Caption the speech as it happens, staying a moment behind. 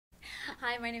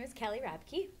Hi, my name is Kelly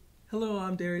Rabke, Hello,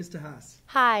 I'm Darius DeHaas.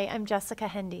 Hi, I'm Jessica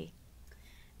Hendy.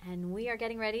 and we are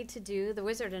getting ready to do The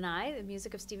Wizard and I, the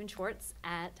music of Stephen Schwartz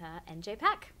at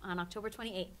NJPAC on October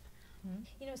 28th.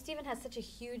 You know, Stephen has such a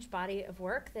huge body of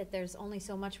work that there's only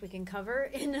so much we can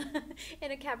cover in in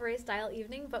a cabaret-style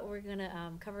evening, but we're going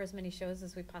to cover as many shows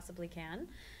as we possibly can.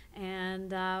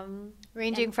 And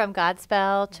Ranging from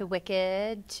Godspell to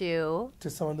Wicked to To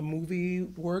some of the movie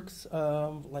works,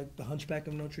 like The Hunchback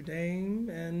of Notre Dame,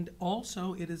 and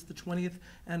also it is the 20th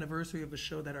anniversary of a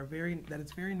show that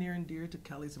is very near and dear to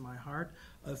Kelly's and my heart,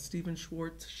 a Stephen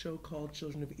Schwartz show called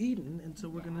Children of Eden, and so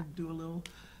we're going to do a little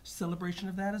celebration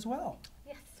of that as well.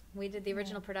 yes, we did the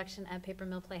original production at Paper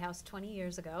Mill Playhouse 20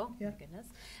 years ago. Yeah. My goodness.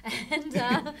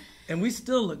 And And we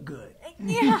still look good.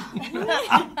 yeah, we're going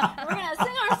to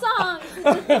sing our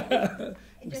songs.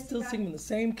 We're still singing the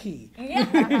same key.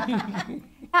 Yeah.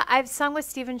 Yeah, I've sung with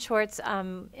Stephen Schwartz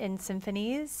in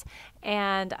symphonies,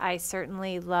 and I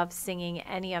certainly love singing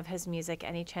any of his music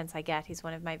any chance I get. He's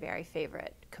one of my very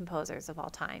favorite composers of all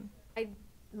time.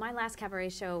 My last cabaret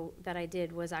show that I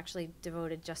did was actually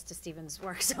devoted just to Stephen's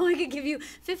work, so I could give you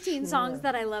 15 songs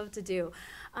that I love to do.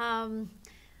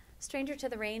 Stranger to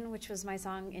the Rain, which was my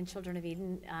song in Children of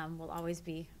Eden, will always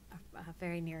be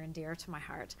very near and dear to my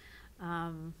heart.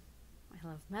 I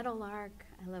love Meadowlark.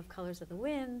 I love Colors of the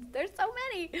Wind. There's so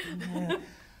many. Yeah.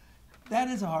 That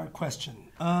is a hard question.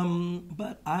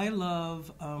 But I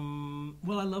love, I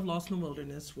love Lost in the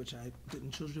Wilderness, which I did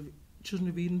in Children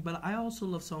of Eden, but I also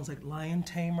love songs like Lion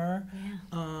Tamer.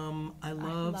 Yeah. I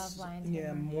love Lion Tamer.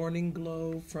 Yeah, Morning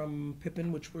Glow from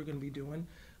Pippin, which we're going to be doing.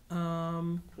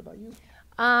 What about you?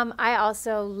 I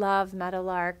also love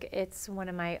Meadowlark. It's one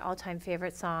of my all-time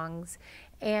favorite songs.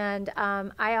 And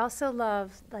I also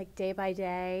love like Day by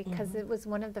Day because it was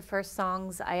one of the first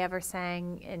songs I ever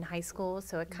sang in high school.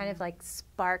 So it kind of like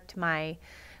sparked my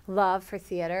love for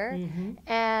theater.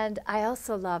 And I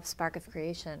also love Spark of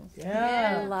Creation.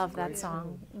 Yeah. I love Great that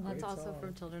song. That's Great also song.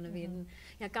 from Children of Eden.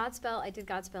 Yeah, Godspell, I did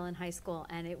Godspell in high school,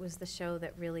 and it was the show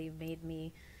that really made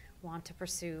me want to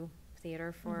pursue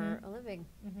theater for a living.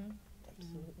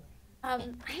 Absolutely.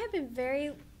 I have been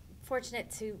very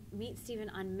fortunate to meet Stephen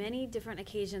on many different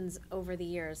occasions over the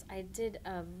years. I did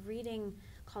a reading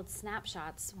called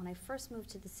Snapshots when I first moved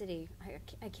to the city.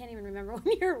 I can't even remember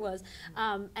what year it was.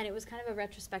 And it was kind of a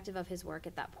retrospective of his work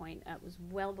at that point. It was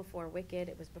well before Wicked.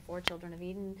 It was before Children of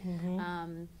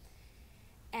Eden.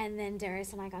 And then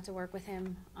Darius and I got to work with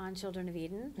him on Children of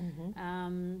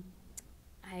Eden.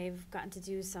 I've gotten to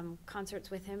do some concerts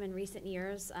with him in recent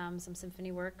years, some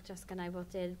symphony work Jessica and I both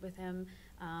did with him.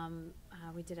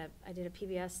 I did a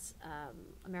PBS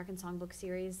American Songbook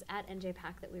series at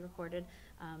NJPAC that we recorded,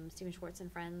 Stephen Schwartz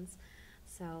and Friends.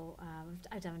 So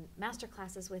I've done master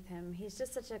classes with him. He's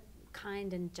just such a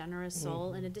kind and generous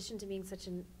soul. In addition to being such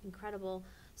an incredible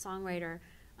songwriter,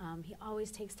 he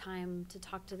always takes time to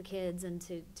talk to the kids and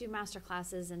to do master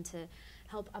classes and to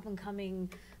help up-and-coming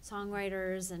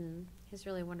songwriters, and he's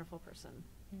really a wonderful person.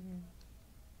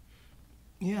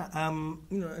 Yeah,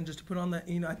 and just to put on that,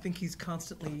 I think he's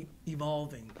constantly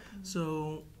evolving.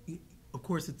 So, of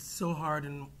course, it's so hard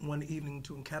in one evening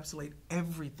to encapsulate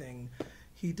everything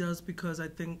he does, because I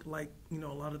think, like, a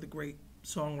lot of the great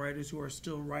songwriters who are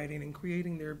still writing and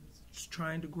creating, they're just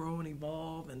trying to grow and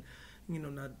evolve and,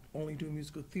 not only doing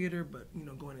musical theater, but,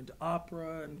 going into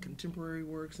opera and contemporary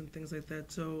works and things like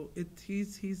that. So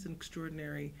he's an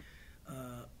extraordinary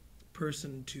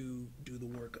person to do the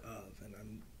work of, and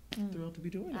I'm thrilled to be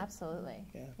doing it. Absolutely.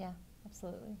 Yeah.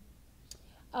 Absolutely.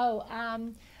 Oh,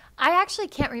 I actually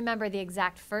can't remember the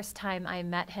exact first time I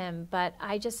met him, but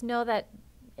I just know that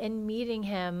in meeting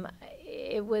him,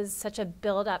 it was such a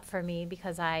build-up for me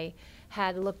because I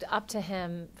had looked up to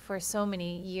him for so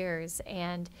many years,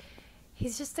 and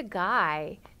he's just a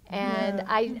guy. And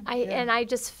I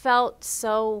just felt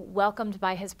so welcomed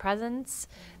by his presence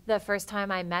the first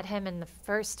time I met him, and the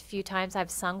first few times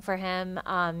I've sung for him.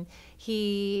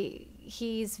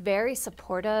 He's very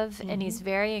supportive and he's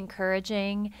very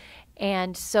encouraging,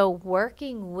 and so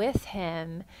working with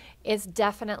him is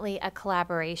definitely a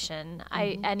collaboration.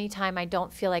 Anytime I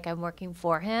don't feel like I'm working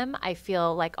for him, I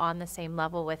feel like on the same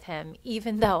level with him,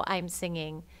 even though I'm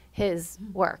singing his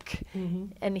work.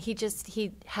 And he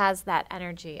has that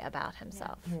energy about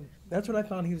himself. That's what I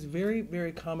found. He was very, very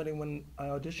accommodating when I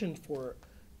auditioned for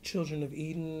Children of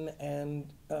Eden,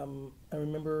 and I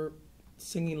remember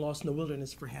singing Lost in the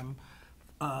Wilderness for him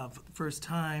for the first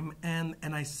time, and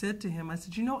I said to him, I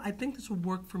said, I think this will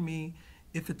work for me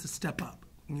if it's a step up.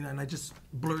 and I just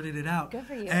blurted it out. Good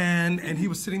for you. And he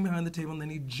was sitting behind the table, and then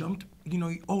he jumped,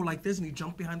 like this, and he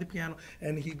jumped behind the piano,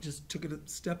 and he just took it a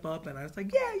step up, and I was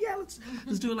like, yeah,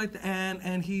 let's do it like that.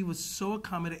 And he was so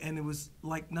accommodating, and it was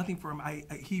like nothing for him.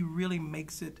 He really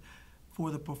makes it for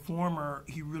the performer.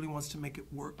 He really wants to make it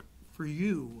work for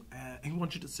you. He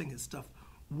wants you to sing his stuff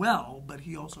well, but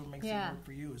he also makes it work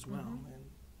for you as well.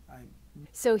 And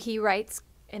So he writes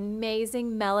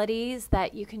amazing melodies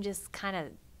that you can just kind of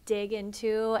dig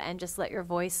into and just let your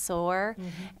voice soar.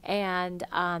 And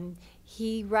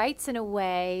he writes in a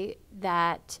way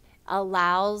that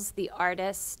allows the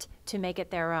artist to make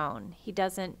it their own.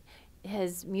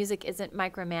 His music isn't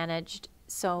micromanaged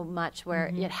so much where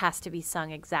it has to be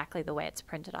sung exactly the way it's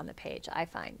printed on the page, I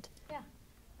find. Yeah,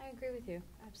 I agree with you,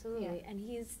 absolutely.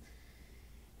 And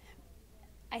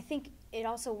I think it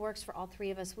also works for all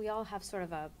three of us. We all have sort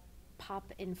of a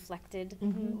pop-inflected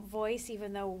voice,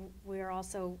 even though we're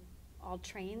also all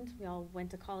trained. We all went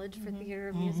to college for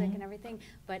theater, music, and everything.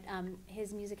 But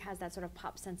his music has that sort of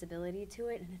pop sensibility to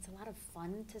it, and it's a lot of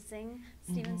fun to sing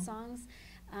Stephen's songs.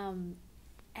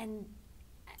 And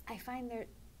I find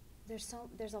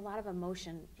there's a lot of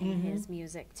emotion in his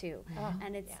music too,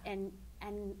 and it's and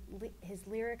his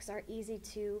lyrics are easy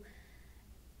to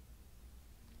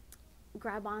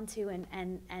grab onto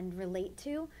and relate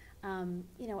to.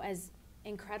 As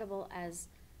incredible as,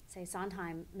 say,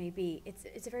 Sondheim may be,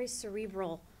 it's a very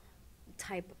cerebral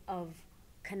type of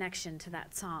connection to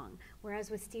that song.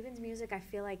 Whereas with Stephen's music, I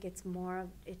feel like it's more,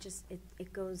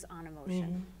 it goes on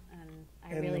emotion. And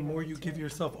I really the more relate you to give it.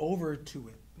 yourself over to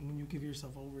it, when you give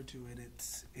yourself over to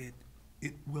it,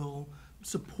 it will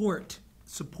support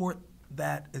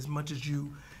that as much as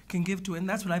you can give to it. And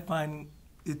that's what I find.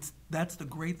 That's the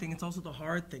great thing. It's also the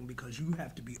hard thing, because you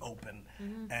have to be open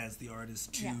as the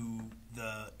artist to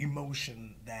the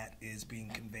emotion that is being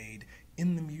conveyed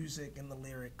in the music and the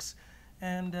lyrics.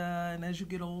 And as you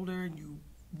get older and you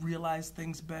realize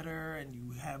things better and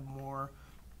you have more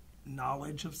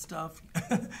knowledge of stuff,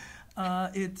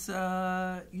 it's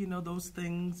those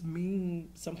things mean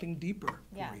something deeper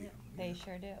for you. They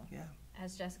sure do. Yeah.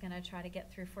 As Jessica and I try to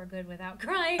get through For Good without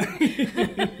crying.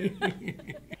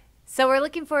 So we're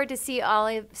looking forward to seeing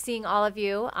all of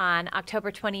you on October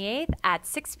 28th at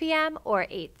 6 p.m. or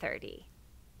 8:30.